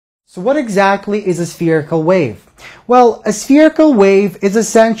So what exactly is a spherical wave? Well, a spherical wave is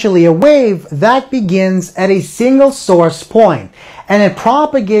essentially a wave that begins at a single source point and it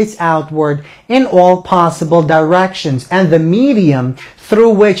propagates outward in all possible directions, and the medium through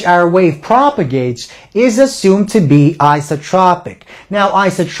which our wave propagates is assumed to be isotropic. Now,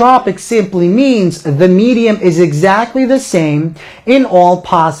 isotropic simply means the medium is exactly the same in all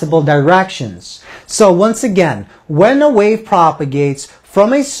possible directions. So once again, when a wave propagates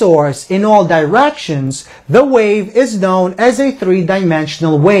from a source in all directions, the wave is known as a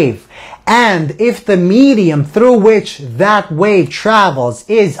three-dimensional wave. And if the medium through which that wave travels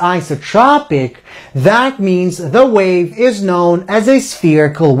is isotropic, that means the wave is known as a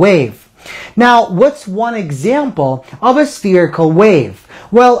spherical wave. Now, what's one example of a spherical wave?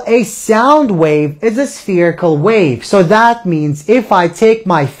 Well, a sound wave is a spherical wave. So that means if I take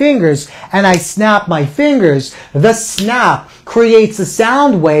my fingers and I snap my fingers, the snap creates a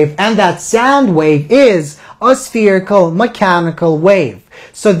sound wave, and that sound wave is a spherical mechanical wave.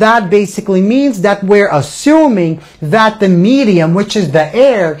 So that basically means that we're assuming that the medium, which is the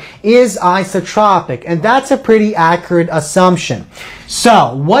air, is isotropic. And that's a pretty accurate assumption.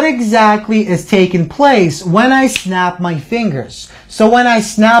 So what exactly is taking place when I snap my fingers? So when I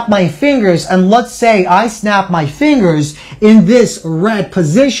snap my fingers, and let's say I snap my fingers in this red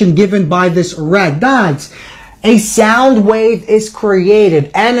position given by this red dot, a sound wave is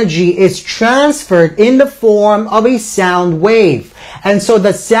created. Energy is transferred in the form of a sound wave. And so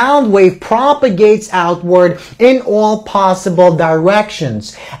the sound wave propagates outward in all possible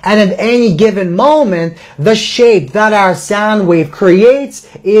directions. And at any given moment, the shape that our sound wave creates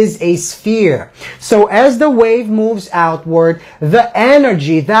is a sphere. So as the wave moves outward, the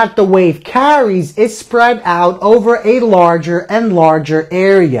energy that the wave carries is spread out over a larger and larger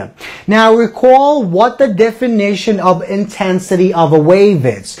area. Now recall what the definition of intensity of a wave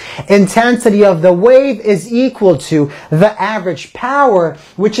is. Intensity of the wave is equal to the average power,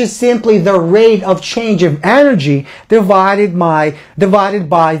 which is simply the rate of change of energy divided by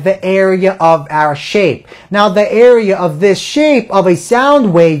the area of our shape. Now the area of this shape of a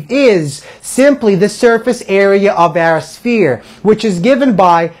sound wave is simply the surface area of our sphere, which is given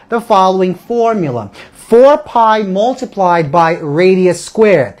by the following formula. 4 pi multiplied by radius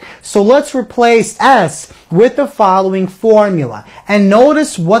squared. So let's replace S with the following formula. And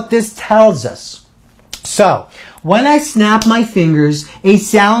notice what this tells us. So, when I snap my fingers, a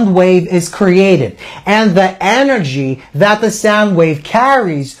sound wave is created, and the energy that the sound wave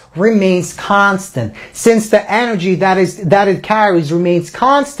carries remains constant. Since the energy that it carries remains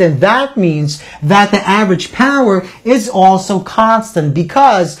constant, that means that the average power is also constant,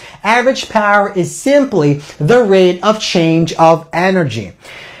 because average power is simply the rate of change of energy.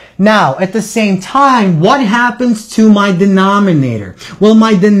 Now, at the same time, what happens to my denominator? Well,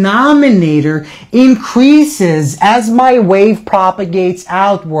 my denominator increases as my wave propagates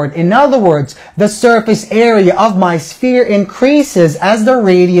outward. In other words, the surface area of my sphere increases as the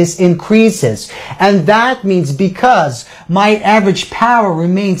radius increases. And that means because my average power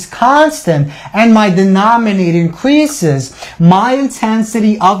remains constant and my denominator increases, my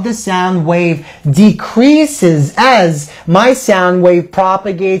intensity of the sound wave decreases as my sound wave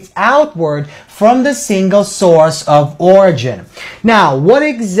propagates outward from the single source of origin. Now, what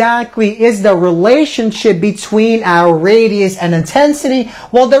exactly is the relationship between our radius and intensity?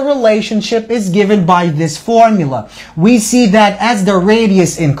 Well, the relationship is given by this formula. We see that as the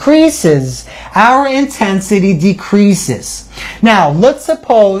radius increases, our intensity decreases. Now, let's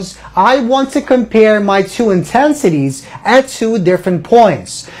suppose I want to compare my two intensities at two different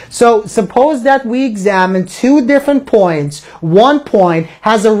points. So, suppose that we examine two different points. One point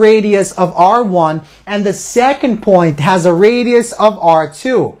has a radius of R1 and the second point has a radius of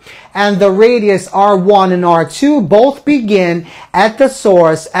R2. And the radius R1 and R2 both begin at the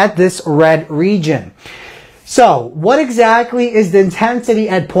source at this red region. So, what exactly is the intensity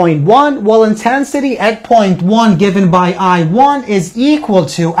at point 1? Well, intensity at point 1 given by I1 is equal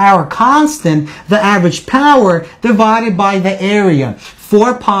to our constant, the average power, divided by the area,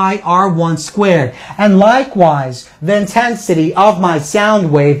 4 pi R1 squared. And likewise, the intensity of my sound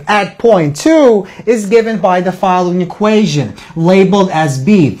wave at point 2 is given by the following equation, labeled as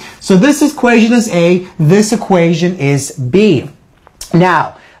B. So this equation is A, this equation is B.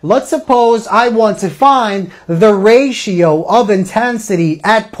 Now, let's suppose I want to find the ratio of intensity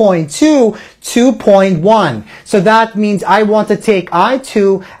at point 2 to point 1. So that means I want to take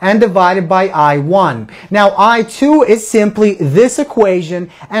I2 and divide it by I1. Now I2 is simply this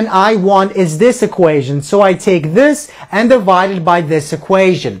equation and I1 is this equation. So I take this and divide it by this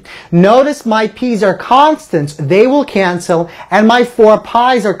equation. Notice my p's are constants. They will cancel. And my 4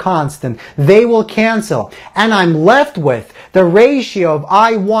 pi's are constant. They will cancel. And I'm left with the ratio of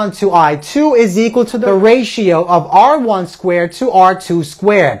I1 to I2 is equal to the ratio of R1 squared to R2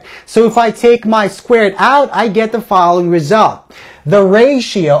 squared. So if I take my squared out, I get the following result. The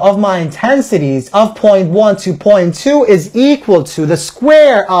ratio of my intensities of point 1 to point 2 is equal to the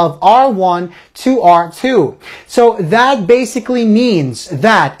square of R1 to R2. So that basically means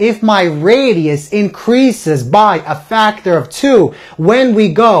that if my radius increases by a factor of 2 when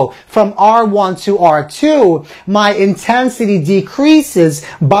we go from R1 to R2, my intensity decreases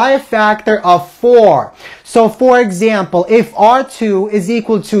by a factor of 4. So for example, if R2 is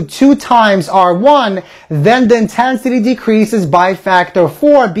equal to 2 times R1, then the intensity decreases by a factor of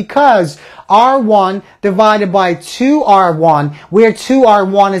 4 because R1 divided by 2R1, where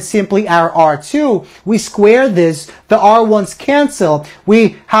 2R1 is simply our R2. We square this, the R1s cancel.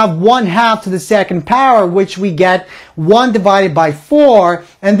 We have 1/2 to the second power, which we get 1 divided by 4,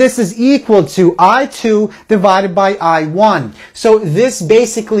 and this is equal to I2 divided by I1. So this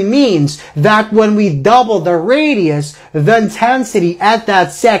basically means that when we double the radius, the intensity at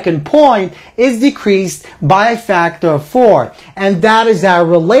that second point is decreased by a factor of 4. And that is our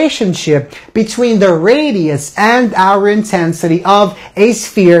relationship between the radius and our intensity of a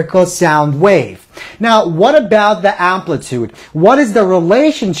spherical sound wave. Now, what about the amplitude? What is the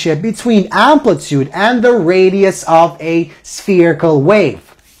relationship between amplitude and the radius of a spherical wave?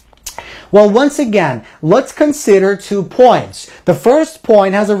 Well, once again, let's consider 2 points. The first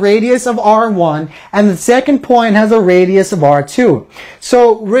point has a radius of R1 and the second point has a radius of R2.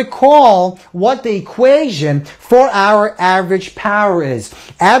 So recall what the equation for our average power is.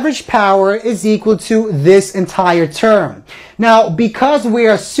 Average power is equal to this entire term. Now, because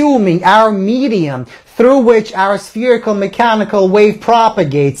we're assuming our medium through which our spherical mechanical wave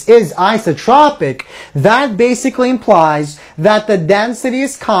propagates is isotropic, that basically implies that the density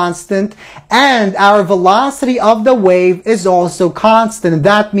is constant and our velocity of the wave is also constant.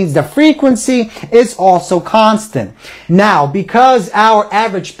 That means the frequency is also constant. Now, because our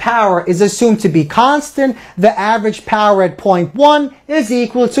average power is assumed to be constant, the average power at point 1 is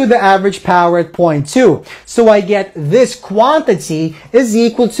equal to the average power at point 2. So I get this quantity is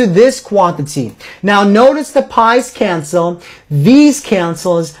equal to this quantity. Now notice the pi's cancel, these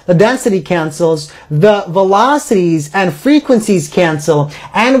cancels, the density cancels, the velocities and frequencies cancel,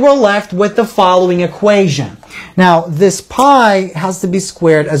 and we're left with the following equation. Now this pi has to be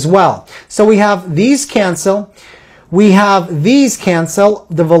squared as well. So we have these cancel, we have these cancel,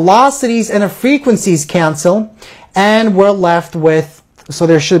 the velocities and the frequencies cancel, and we're left with, so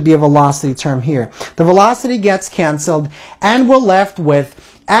there should be a velocity term here. The velocity gets canceled, and we're left with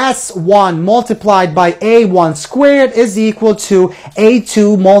S1 multiplied by A1 squared is equal to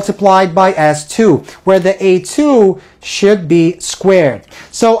A2 multiplied by S2, where the A2 should be squared.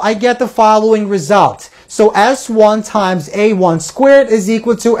 So I get the following result. So S1 times A1 squared is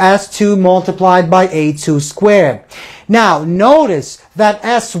equal to S2 multiplied by A2 squared. Now, notice that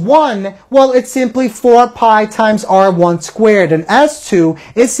S1, well, it's simply 4 pi times R1 squared, and S2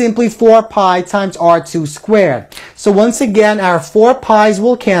 is simply 4 pi times R2 squared. So once again, our 4 pi's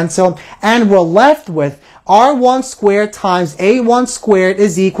will cancel, and we're left with R1 squared times A1 squared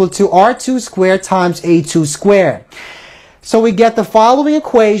is equal to R2 squared times A2 squared. So we get the following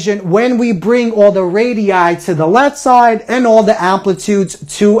equation when we bring all the radii to the left side and all the amplitudes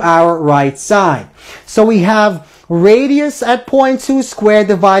to our right side. So we have radius at point 2 squared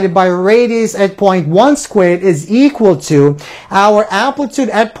divided by radius at point 1 squared is equal to our amplitude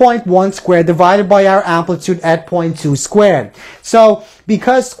at point 1 squared divided by our amplitude at point 2 squared. So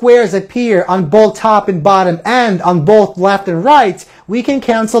because squares appear on both top and bottom and on both left and right, we can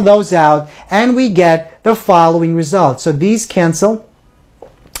cancel those out and we get the following result. So these cancel,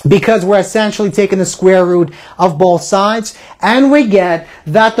 because we're essentially taking the square root of both sides, and we get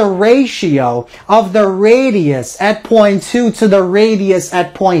that the ratio of the radius at point 2 to the radius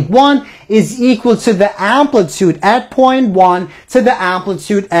at point 1 is equal to the amplitude at point 1 to the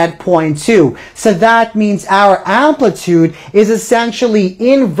amplitude at point 2. So that means our amplitude is essentially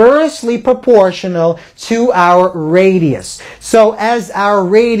inversely proportional to our radius. So as our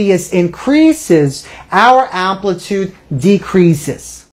radius increases, our amplitude decreases.